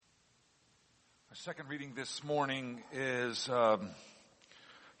Our second reading this morning is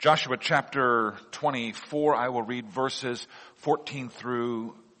Joshua chapter 24. I will read verses 14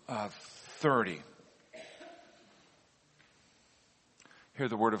 through 30. Hear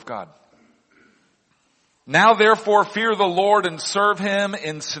the word of God. Now therefore fear the Lord and serve him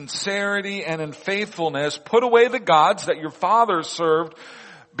in sincerity and in faithfulness. Put away the gods that your fathers served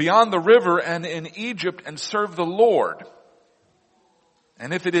beyond the river and in Egypt, and serve the Lord.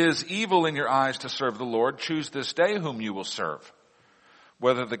 And if it is evil in your eyes to serve the Lord, choose this day whom you will serve,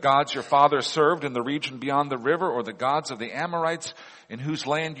 whether the gods your fathers served in the region beyond the river or the gods of the Amorites in whose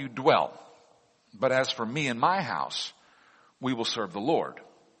land you dwell. But as for me and my house, we will serve the Lord.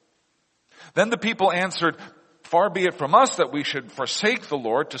 Then the people answered, far be it from us that we should forsake the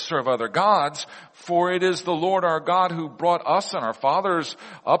Lord to serve other gods, for it is the Lord our God who brought us and our fathers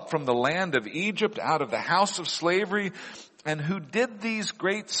up from the land of Egypt out of the house of slavery, and who did these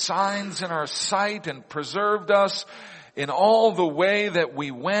great signs in our sight and preserved us in all the way that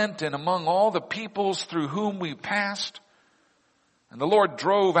we went and among all the peoples through whom we passed. And the Lord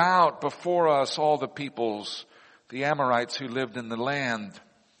drove out before us all the peoples, the Amorites who lived in the land.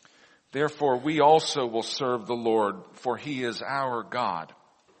 Therefore we also will serve the Lord, for he is our God.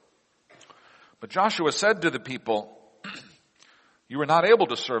 But Joshua said to the people, you are not able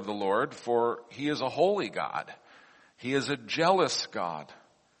to serve the Lord, for he is a holy God. He is a jealous God.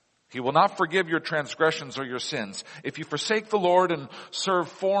 He will not forgive your transgressions or your sins. If you forsake the Lord and serve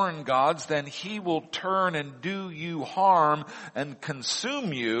foreign gods, then he will turn and do you harm and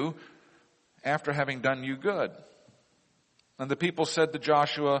consume you after having done you good. And the people said to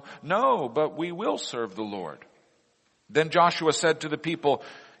Joshua, no, but we will serve the Lord. Then Joshua said to the people,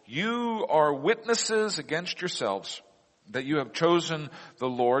 you are witnesses against yourselves that you have chosen the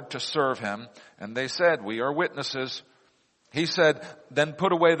Lord to serve him. And they said, we are witnesses. He said, then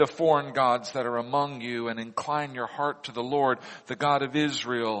put away the foreign gods that are among you and incline your heart to the Lord, the God of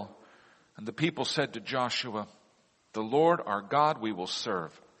Israel. And the people said to Joshua, the Lord our God we will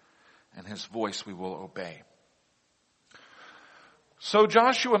serve, and his voice we will obey. So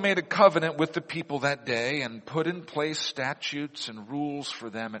Joshua made a covenant with the people that day and put in place statutes and rules for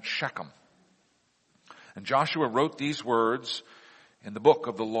them at Shechem. And Joshua wrote these words in the book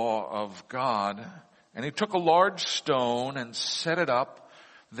of the law of God. And he took a large stone and set it up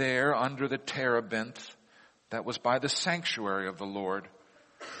there under the terebinth that was by the sanctuary of the Lord.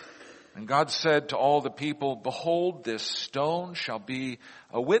 And God said to all the people, behold, this stone shall be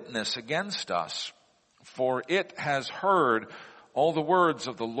a witness against us, for it has heard all the words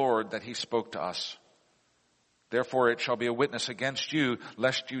of the Lord that he spoke to us. Therefore it shall be a witness against you,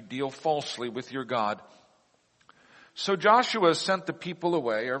 lest you deal falsely with your God. So Joshua sent the people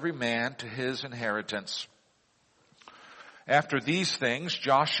away, every man to his inheritance. After these things,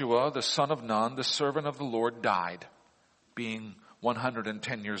 Joshua, the son of Nun, the servant of the Lord, died, being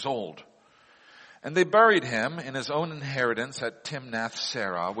 110 years old. And they buried him in his own inheritance at Timnath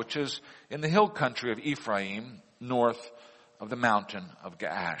Serah, which is in the hill country of Ephraim, north of the mountain of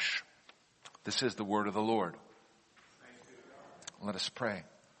Gaash. This is the word of the Lord. Let us pray.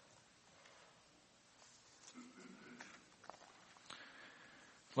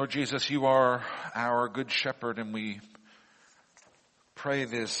 Lord Jesus, you are our good shepherd, and we pray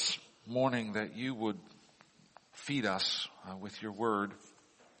this morning that you would feed us with your word,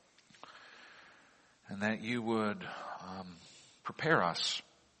 and that you would prepare us,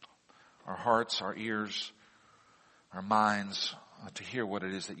 our hearts, our ears, our minds, to hear what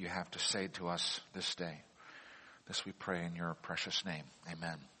it is that you have to say to us this day. This we pray in your precious name.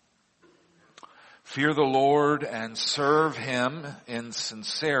 Amen. Fear the Lord and serve him in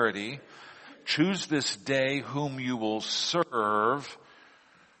sincerity. Choose this day whom you will serve.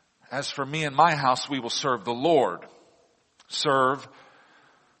 As for me and my house, we will serve the Lord. Serve,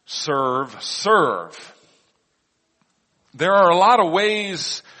 serve, serve. There are a lot of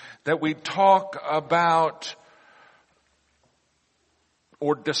ways that we talk about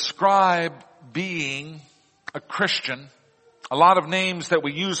or describe being a Christian. A lot of names that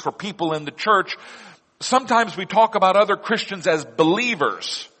we use for people in the church. Sometimes we talk about other Christians as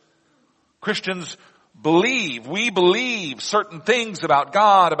believers. Christians believe. We believe certain things about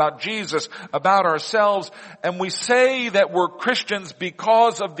God, about Jesus, about ourselves. And we say that we're Christians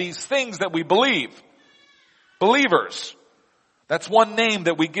because of these things that we believe. Believers. That's one name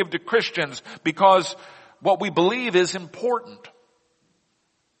that we give to Christians because what we believe is important.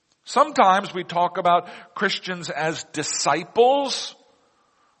 Sometimes we talk about Christians as disciples.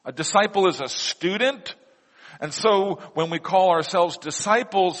 A disciple is a student. And so when we call ourselves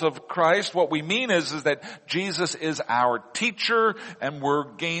disciples of Christ, what we mean is that Jesus is our teacher and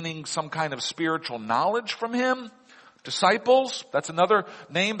we're gaining some kind of spiritual knowledge from him. Disciples, that's another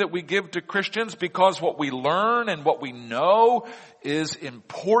name that we give to Christians because what we learn and what we know is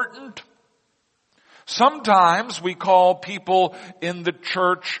important. Sometimes we call people in the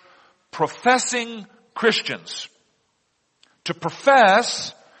church professing Christians. To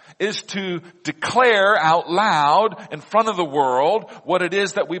profess is to declare out loud in front of the world what it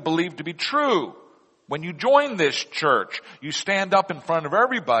is that we believe to be true. When you join this church, you stand up in front of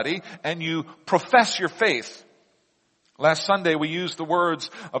everybody and you profess your faith. Last Sunday we used the words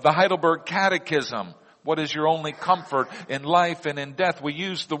of the Heidelberg Catechism. What is your only comfort in life and in death? We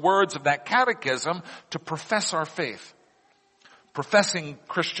used the words of that catechism to profess our faith. Professing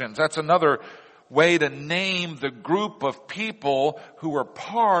Christians, that's another way to name the group of people who are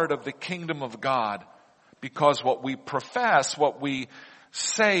part of the kingdom of God. Because what we profess, what we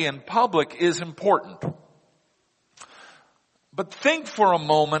say in public is important. But think for a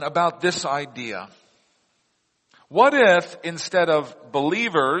moment about this idea. What if instead of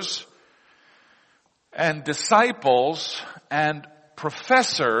believers and disciples and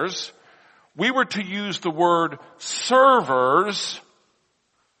professors, we were to use the word servers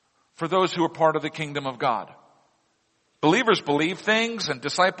for those who are part of the kingdom of God? Believers believe things and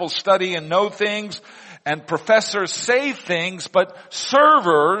disciples study and know things and professors say things, but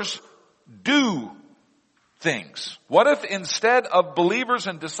servers do things. What if instead of believers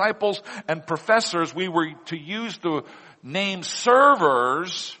and disciples and professors, we were to use the name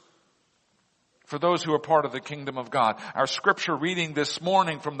servers for those who are part of the kingdom of God? Our scripture reading this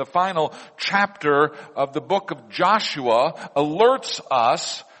morning from the final chapter of the book of Joshua alerts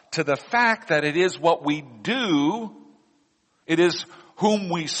us to the fact that it is what we do, it is whom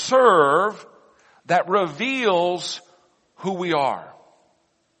we serve, that reveals who we are.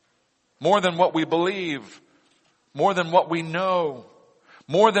 More than what we believe, more than what we know,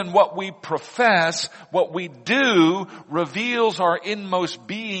 more than what we profess, what we do reveals our inmost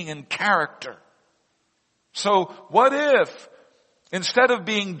being and character. So what if instead of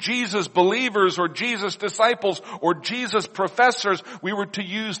being Jesus believers or Jesus disciples or Jesus professors, we were to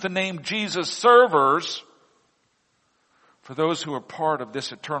use the name Jesus servers for those who are part of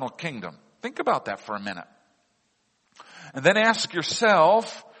this eternal kingdom? Think about that for a minute. And then ask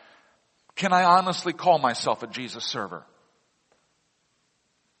yourself, can I honestly call myself a Jesus server?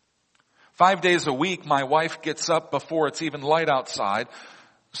 5 days a week, my wife gets up before it's even light outside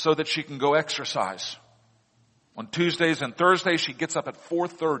so that she can go exercise. On Tuesdays and Thursdays, she gets up at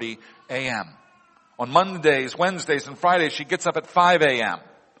 4:30 a.m. On Mondays, Wednesdays, and Fridays, she gets up at 5 a.m.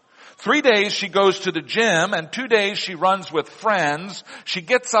 3 days she goes to the gym, and 2 days she runs with friends. She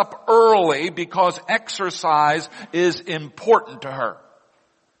gets up early because exercise is important to her.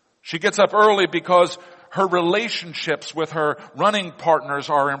 She gets up early because her relationships with her running partners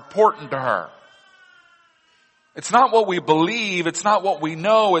are important to her. It's not what we believe, it's not what we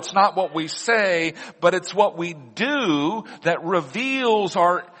know, it's not what we say, but it's what we do that reveals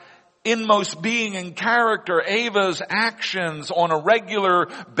our inmost being and character. Ava's actions on a regular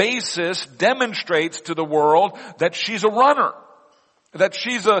basis demonstrates to the world that she's a runner, that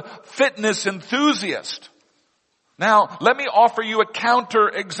she's a fitness enthusiast. Now, let me offer you a counter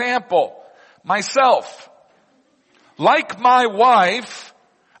example. Myself. Like my wife,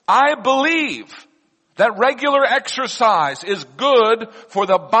 I believe that regular exercise is good for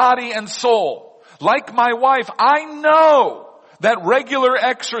the body and soul. Like my wife, I know that regular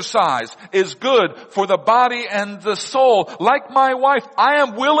exercise is good for the body and the soul. Like my wife, I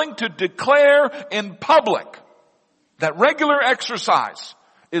am willing to declare in public that regular exercise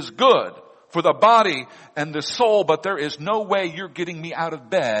is good for the body and the soul, but there is no way you're getting me out of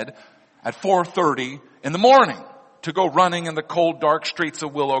bed at 4:30 in the morning to go running in the cold, dark streets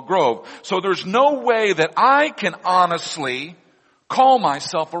of Willow Grove. So there's no way that I can honestly call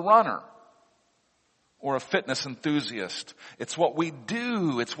myself a runner or a fitness enthusiast. It's what we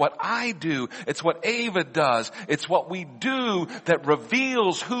do. It's what I do. It's what Ava does. It's what we do that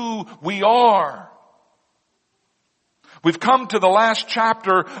reveals who we are. We've come to the last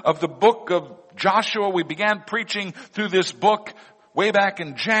chapter of the book of Joshua. We began preaching through this book way back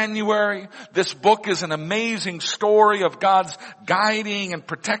in January. This book is an amazing story of God's guiding and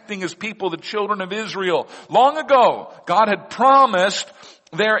protecting His people, the children of Israel. Long ago, God had promised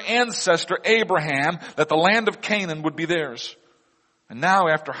their ancestor Abraham that the land of Canaan would be theirs. And now,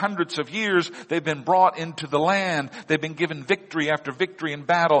 after hundreds of years, they've been brought into the land. They've been given victory after victory in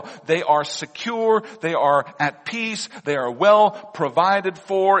battle. They are secure. They are at peace. They are well provided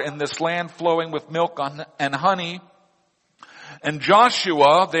for in this land flowing with milk and honey. And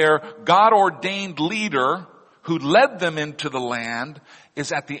Joshua, their God-ordained leader who led them into the land,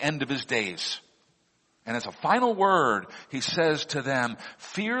 is at the end of his days. And as a final word, he says to them,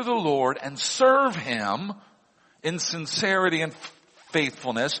 fear the Lord and serve him in sincerity and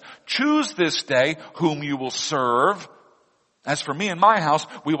faithfulness. Choose this day whom you will serve. As for me and my house,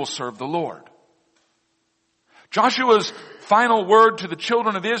 we will serve the Lord. Joshua's final word to the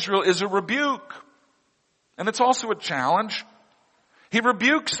children of Israel is a rebuke. And it's also a challenge. He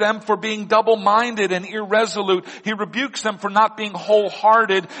rebukes them for being double-minded and irresolute. He rebukes them for not being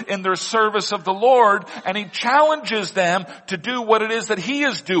wholehearted in their service of the Lord. And he challenges them to do what it is that he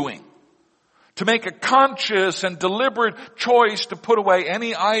is doing. To make a conscious and deliberate choice to put away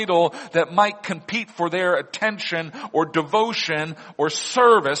any idol that might compete for their attention or devotion or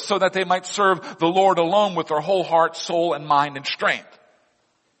service so that they might serve the Lord alone with their whole heart, soul, and mind and strength.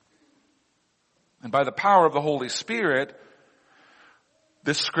 And by the power of the Holy Spirit,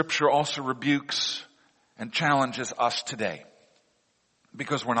 this scripture also rebukes and challenges us today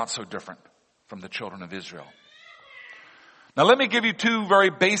because we're not so different from the children of Israel. Now let me give you two very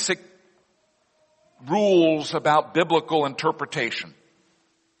basic rules about biblical interpretation.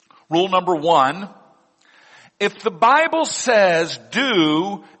 Rule number 1, if the Bible says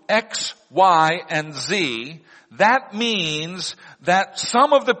do X, Y, and Z, that means that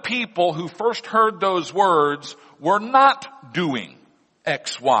some of the people who first heard those words were not doing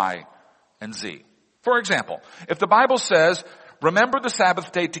X, Y, and Z. For example, if the Bible says, remember the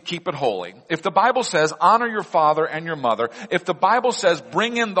Sabbath day to keep it holy. If the Bible says, honor your father and your mother. If the Bible says,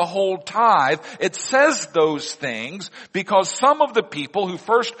 bring in the whole tithe, it says those things because some of the people who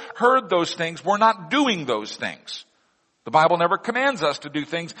first heard those things were not doing those things. The Bible never commands us to do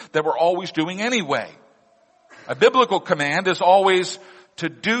things that we're always doing anyway. A biblical command is always to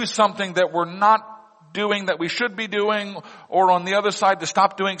do something that we're not doing that we should be doing, or on the other side, to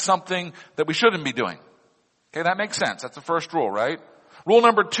stop doing something that we shouldn't be doing. Okay, that makes sense. That's the first rule, right? Rule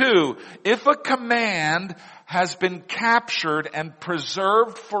number 2, if a command has been captured and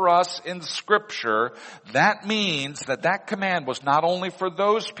preserved for us in Scripture, that means that that command was not only for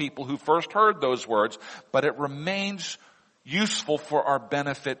those people who first heard those words, but it remains useful for our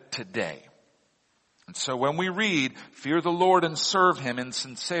benefit today. And so when we read, fear the Lord and serve him in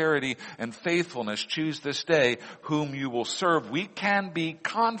sincerity and faithfulness, choose this day whom you will serve, we can be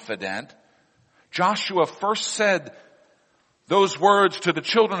confident Joshua first said those words to the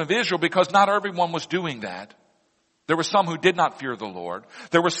children of Israel because not everyone was doing that. There were some who did not fear the Lord.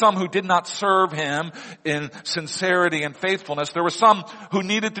 There were some who did not serve him in sincerity and faithfulness. There were some who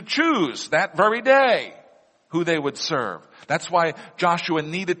needed to choose that very day who they would serve. That's why Joshua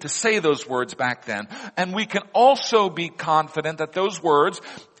needed to say those words back then. And we can also be confident that those words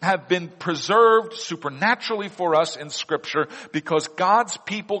have been preserved supernaturally for us in Scripture because God's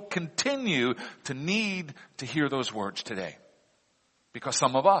people continue to need to hear those words today. Because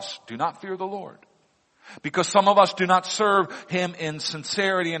some of us do not fear the Lord. Because some of us do not serve him in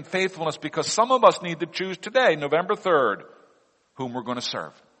sincerity and faithfulness. Because some of us need to choose today, November 3rd, whom we're going to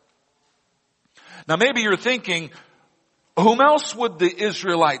serve. Now maybe you're thinking, whom else would the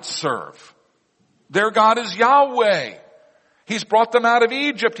Israelites serve? Their God is Yahweh. He's brought them out of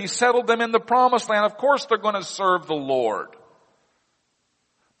Egypt. He settled them in the promised land. Of course they're going to serve the Lord.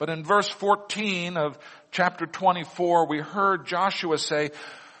 But in verse 14 of chapter 24, we heard Joshua say,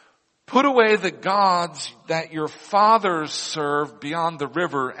 put away the gods that your fathers served beyond the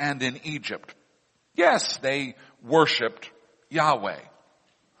river and in Egypt. Yes, they worshiped Yahweh.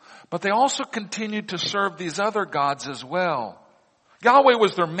 But they also continued to serve these other gods as well. Yahweh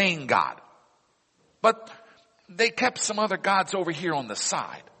was their main God. But they kept some other gods over here on the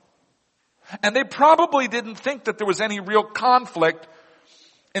side. And they probably didn't think that there was any real conflict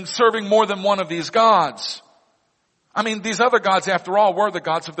in serving more than one of these gods. I mean, these other gods, after all, were the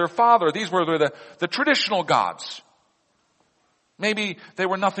gods of their father. These were the traditional gods. Maybe they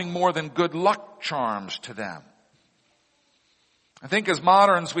were nothing more than good luck charms to them. I think as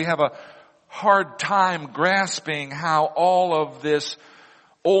moderns we have a hard time grasping how all of this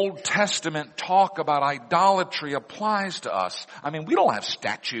Old Testament talk about idolatry applies to us. I mean, we don't have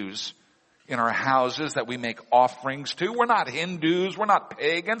statues in our houses that we make offerings to. We're not Hindus. We're not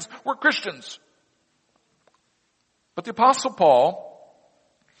pagans. We're Christians. But the Apostle Paul,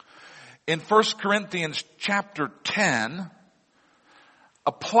 in 1 Corinthians chapter 10,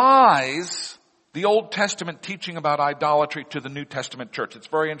 applies the Old Testament teaching about idolatry to the New Testament church. It's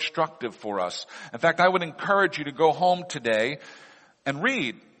very instructive for us. In fact, I would encourage you to go home today and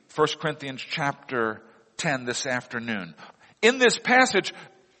read 1 Corinthians chapter 10 this afternoon. In this passage,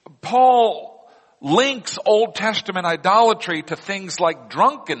 Paul links Old Testament idolatry to things like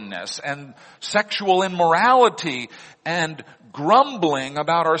drunkenness and sexual immorality and grumbling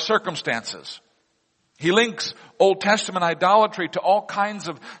about our circumstances. He links Old Testament idolatry to all kinds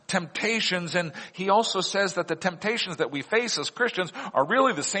of temptations, and he also says that the temptations that we face as Christians are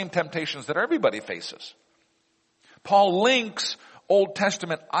really the same temptations that everybody faces. Paul links Old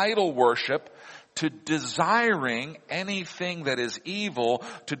Testament idol worship to desiring anything that is evil,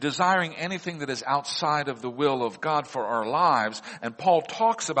 to desiring anything that is outside of the will of God for our lives. And Paul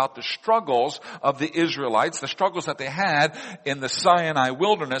talks about the struggles of the Israelites, the struggles that they had in the Sinai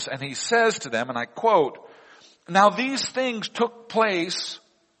wilderness, and he says to them, and I quote, "Now these things took place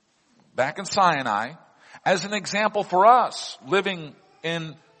back in Sinai as an example for us living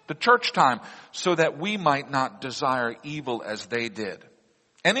in the church time, so that we might not desire evil as they did."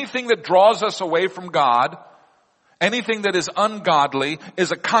 Anything that draws us away from God, anything that is ungodly,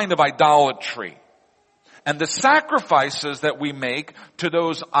 is a kind of idolatry. And the sacrifices that we make to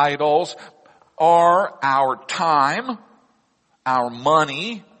those idols are our time, our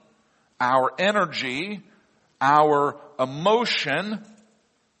money, our energy, our emotion,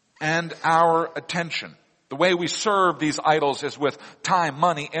 and our attention. The way we serve these idols is with time,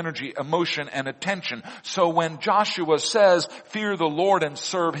 money, energy, emotion, and attention. So when Joshua says, "Fear the Lord and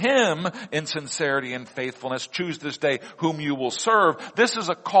serve Him in sincerity and faithfulness, choose this day whom you will serve," this is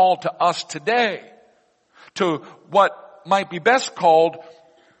a call to us today to what might be best called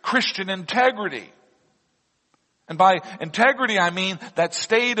Christian integrity. And by integrity, I mean that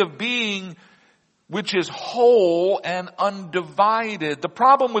state of being which is whole and undivided. The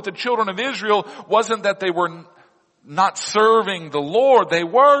problem with the children of Israel wasn't that they were not serving the Lord. They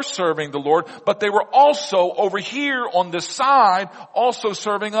were serving the Lord, but they were also over here on this side, also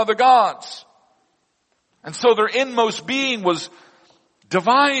serving other gods. And so their inmost being was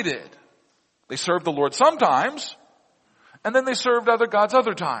divided. They served the Lord sometimes, and then they served other gods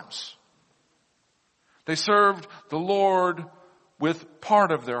other times. They served the Lord with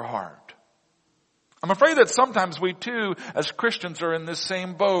part of their heart. I'm afraid that sometimes we too, as Christians, are in this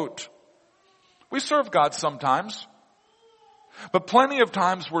same boat. We serve God sometimes, but plenty of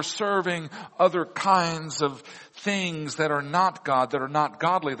times we're serving other kinds of things that are not God, that are not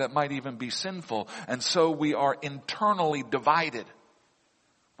godly, that might even be sinful. And so we are internally divided.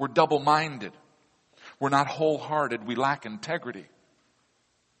 We're double-minded. We're not wholehearted. We lack integrity.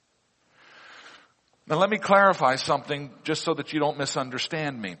 Now let me clarify something just so that you don't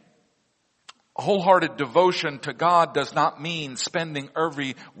misunderstand me. Wholehearted devotion to God does not mean spending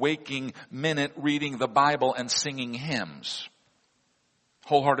every waking minute reading the Bible and singing hymns.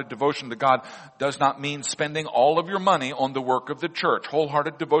 Wholehearted devotion to God does not mean spending all of your money on the work of the church.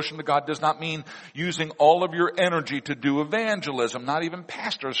 Wholehearted devotion to God does not mean using all of your energy to do evangelism. Not even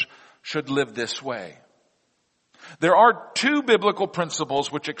pastors should live this way. There are two biblical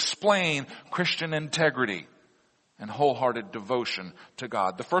principles which explain Christian integrity and wholehearted devotion to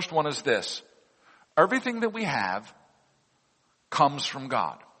God. The first one is this: everything that we have comes from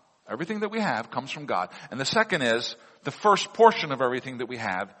God. Everything that we have comes from God. And the second is, the first portion of everything that we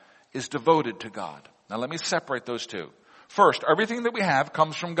have is devoted to God. Now let me separate those two. First, everything that we have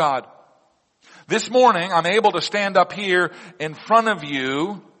comes from God. This morning, I'm able to stand up here in front of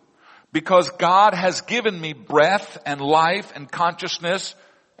you because God has given me breath and life and consciousness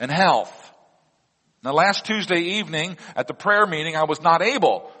and health. Now last Tuesday evening at the prayer meeting, I was not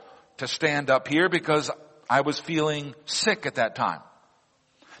able to stand up here because I was feeling sick at that time.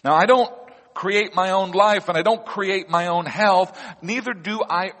 Now I don't create my own life and I don't create my own health. Neither do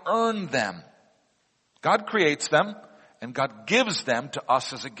I earn them. God creates them and God gives them to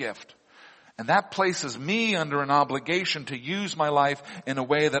us as a gift. And that places me under an obligation to use my life in a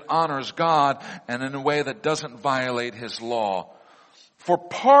way that honors God and in a way that doesn't violate His law. For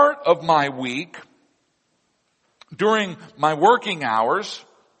part of my week, during my working hours,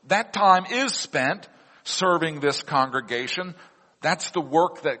 that time is spent serving this congregation. That's the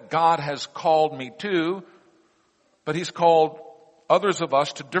work that God has called me to. But He's called others of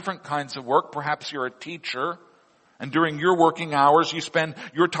us to different kinds of work. Perhaps you're a teacher, and during your working hours you spend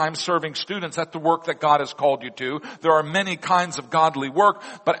your time serving students. That's the work that God has called you to. There are many kinds of godly work,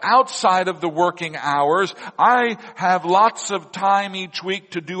 but outside of the working hours, I have lots of time each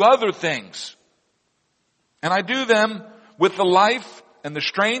week to do other things. And I do them with the life and the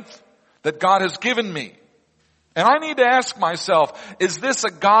strength that God has given me. And I need to ask myself, is this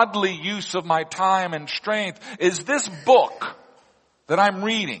a godly use of my time and strength? Is this book that I'm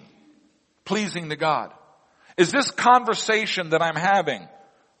reading pleasing to God? Is this conversation that I'm having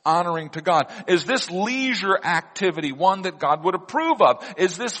honoring to God? Is this leisure activity one that God would approve of?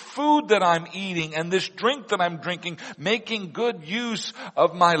 Is this food that I'm eating and this drink that I'm drinking making good use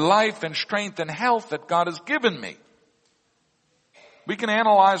of my life and strength and health that God has given me? We can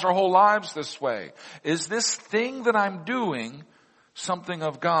analyze our whole lives this way. Is this thing that I'm doing something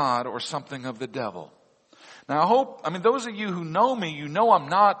of God or something of the devil? Now those of you who know me, you know I'm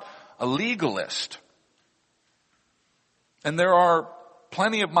not a legalist. And there are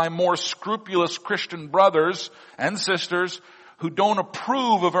plenty of my more scrupulous Christian brothers and sisters who don't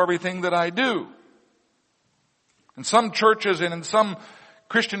approve of everything that I do. In some churches and in some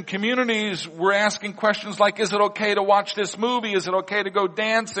Christian communities, we're asking questions like, is it okay to watch this movie? Is it okay to go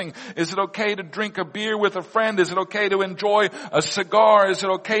dancing? Is it okay to drink a beer with a friend? Is it okay to enjoy a cigar? Is it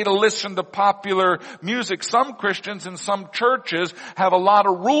okay to listen to popular music? Some Christians in some churches have a lot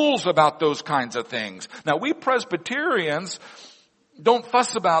of rules about those kinds of things. Now, we Presbyterians don't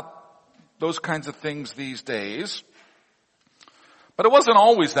fuss about those kinds of things these days, but it wasn't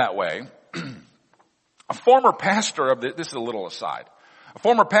always that way. A former pastor of this is a little aside. A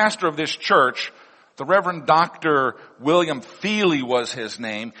former pastor of this church, the Reverend Dr. William Feely was his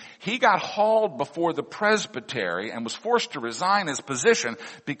name. He got hauled before the presbytery and was forced to resign his position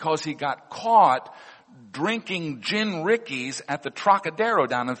because he got caught drinking gin rickeys at the Trocadero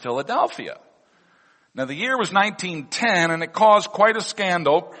down in Philadelphia. Now the year was 1910 and it caused quite a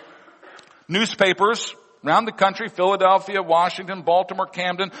scandal. Newspapers around the country, Philadelphia, Washington, Baltimore,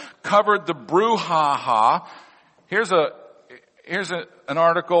 Camden, covered the brouhaha. Here's an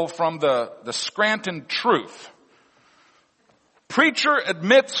article from the Scranton Truth. Preacher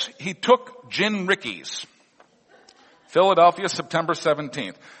admits he took gin rickeys. Philadelphia, September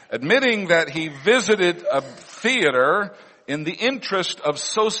 17th. Admitting that he visited a theater in the interest of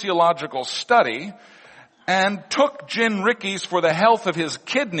sociological study and took gin rickeys for the health of his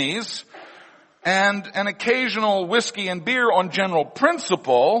kidneys and an occasional whiskey and beer on general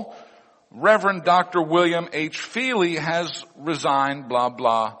principle, Reverend Dr. William H. Feely has resigned, blah,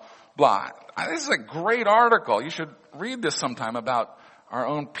 blah, blah. This is a great article. You should read this sometime about our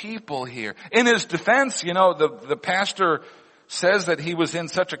own people here. In his defense, the pastor says that he was in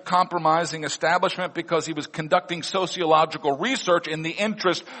such a compromising establishment because he was conducting sociological research in the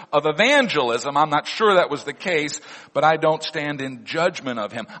interest of evangelism. I'm not sure that was the case, but I don't stand in judgment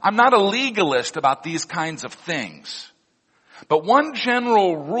of him. I'm not a legalist about these kinds of things. But one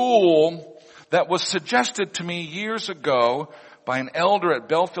general rule that was suggested to me years ago by an elder at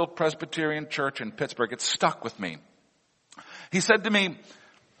Belfield Presbyterian Church in Pittsburgh, it stuck with me. He said to me,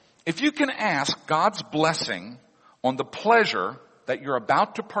 if you can ask God's blessing on the pleasure that you're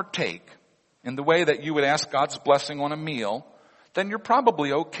about to partake in the way that you would ask God's blessing on a meal, then you're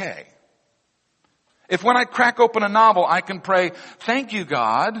probably okay. If when I crack open a novel, I can pray, thank you,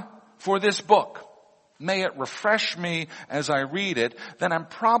 God, for this book. May it refresh me as I read it, then I'm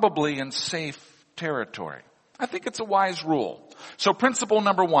probably in safe territory. I think it's a wise rule. So principle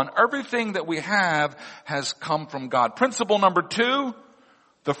number 1, everything that we have has come from God. Principle number 2,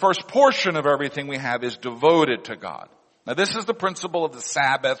 the first portion of everything we have is devoted to God. Now this is the principle of the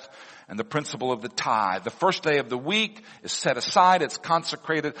Sabbath and the principle of the tithe. The first day of the week is set aside. It's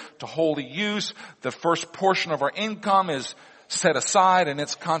consecrated to holy use. The first portion of our income is set aside and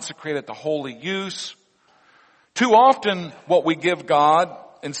it's consecrated to holy use. Too often what we give God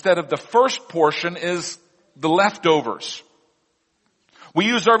instead of the first portion is the leftovers. We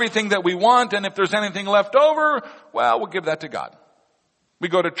use everything that we want, and if there's anything left over, well, we'll give that to God. We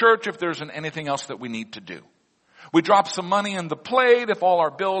go to church if there's anything else that we need to do. We drop some money in the plate if all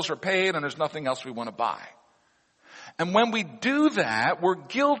our bills are paid and there's nothing else we want to buy. And when we do that, we're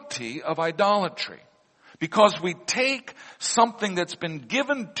guilty of idolatry. Because we take something that's been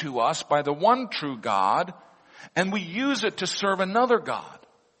given to us by the one true God and we use it to serve another God.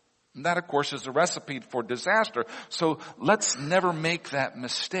 And that, of course, is a recipe for disaster. So let's never make that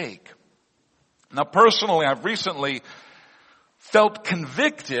mistake. Now, personally, I've recently felt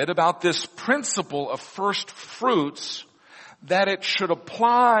convicted about this principle of first fruits, that it should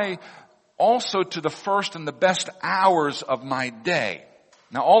apply also to the first and the best hours of my day.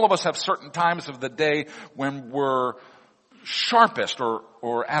 Now, all of us have certain times of the day when we're sharpest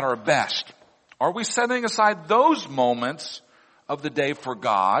or at our best. Are we setting aside those moments of the day for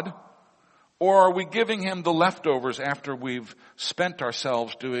God, or are we giving Him the leftovers after we've spent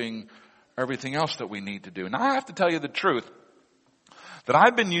ourselves doing everything else that we need to do? Now, I have to tell you the truth. that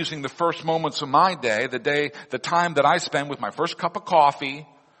I've been using the first moments of my day, the time that I spend with my first cup of coffee,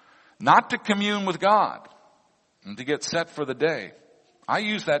 not to commune with God and to get set for the day. I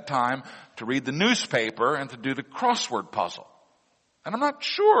use that time to read the newspaper and to do the crossword puzzle. And I'm not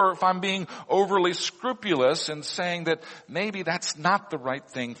sure if I'm being overly scrupulous in saying that maybe that's not the right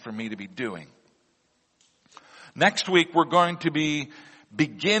thing for me to be doing. Next week we're going to be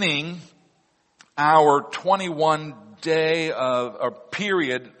beginning our 21-day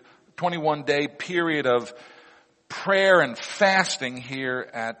period of prayer and fasting here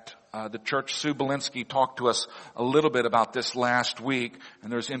at the church. Sue Belinsky talked to us a little bit about this last week,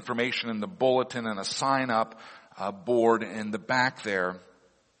 and there's information in the bulletin and a sign-up board in the back there.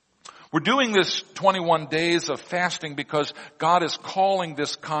 We're doing this 21 days of fasting because God is calling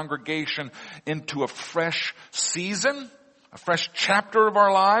this congregation into a fresh season, a fresh chapter of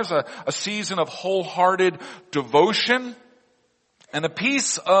our lives, a season of wholehearted devotion. And a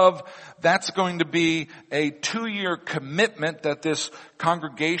piece of that's going to be a 2-year commitment that this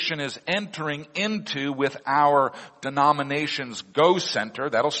congregation is entering into with our denomination's Go Center.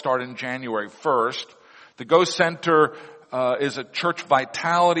 That'll start in January 1st. The Go Center is a church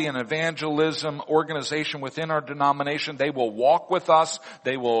vitality and evangelism organization within our denomination. They will walk with us.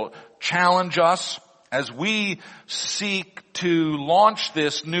 They will challenge us as we seek to launch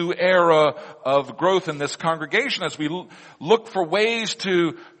this new era of growth in this congregation, as we look for ways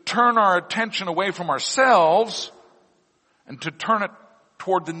to turn our attention away from ourselves and to turn it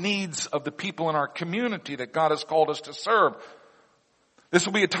toward the needs of the people in our community that God has called us to serve. This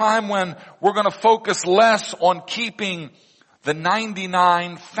will be a time when we're going to focus less on keeping the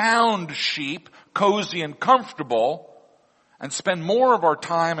 99 found sheep cozy and comfortable, and spend more of our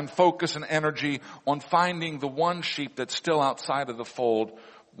time and focus and energy on finding the one sheep that's still outside of the fold,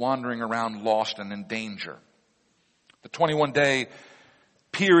 wandering around lost and in danger. The 21-day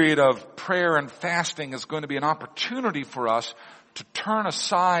period of prayer and fasting is going to be an opportunity for us to turn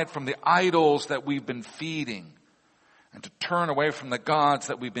aside from the idols that we've been feeding and to turn away from the gods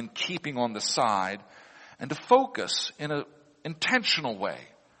that we've been keeping on the side and to focus in an intentional way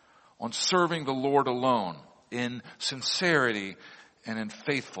on serving the Lord alone, in sincerity and in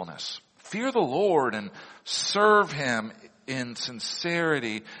faithfulness. Fear the Lord and serve Him in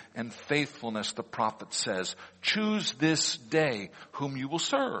sincerity and faithfulness, the prophet says. Choose this day whom you will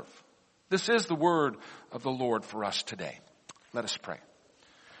serve. This is the word of the Lord for us today. Let us pray.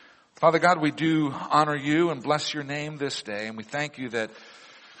 Father God, we do honor you and bless your name this day, and we thank you that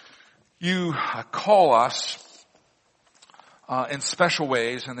you call us in special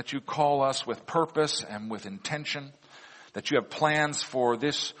ways, and that you call us with purpose and with intention, that you have plans for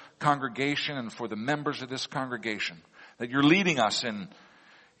this congregation and for the members of this congregation, that you're leading us in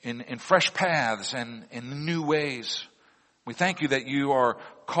fresh paths and in new ways. We thank you that you are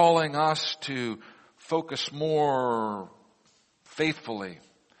calling us to focus more faithfully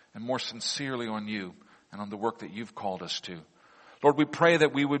and more sincerely on you and on the work that you've called us to. Lord, we pray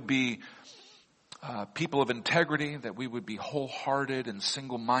that we would be people of integrity, that we would be wholehearted and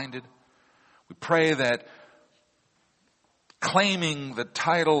single-minded. We pray that claiming the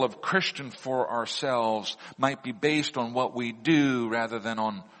title of Christian for ourselves might be based on what we do rather than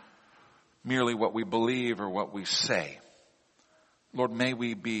on merely what we believe or what we say. Lord, may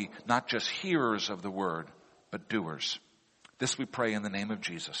we be not just hearers of the word, but doers. This we pray in the name of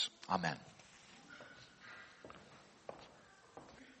Jesus. Amen.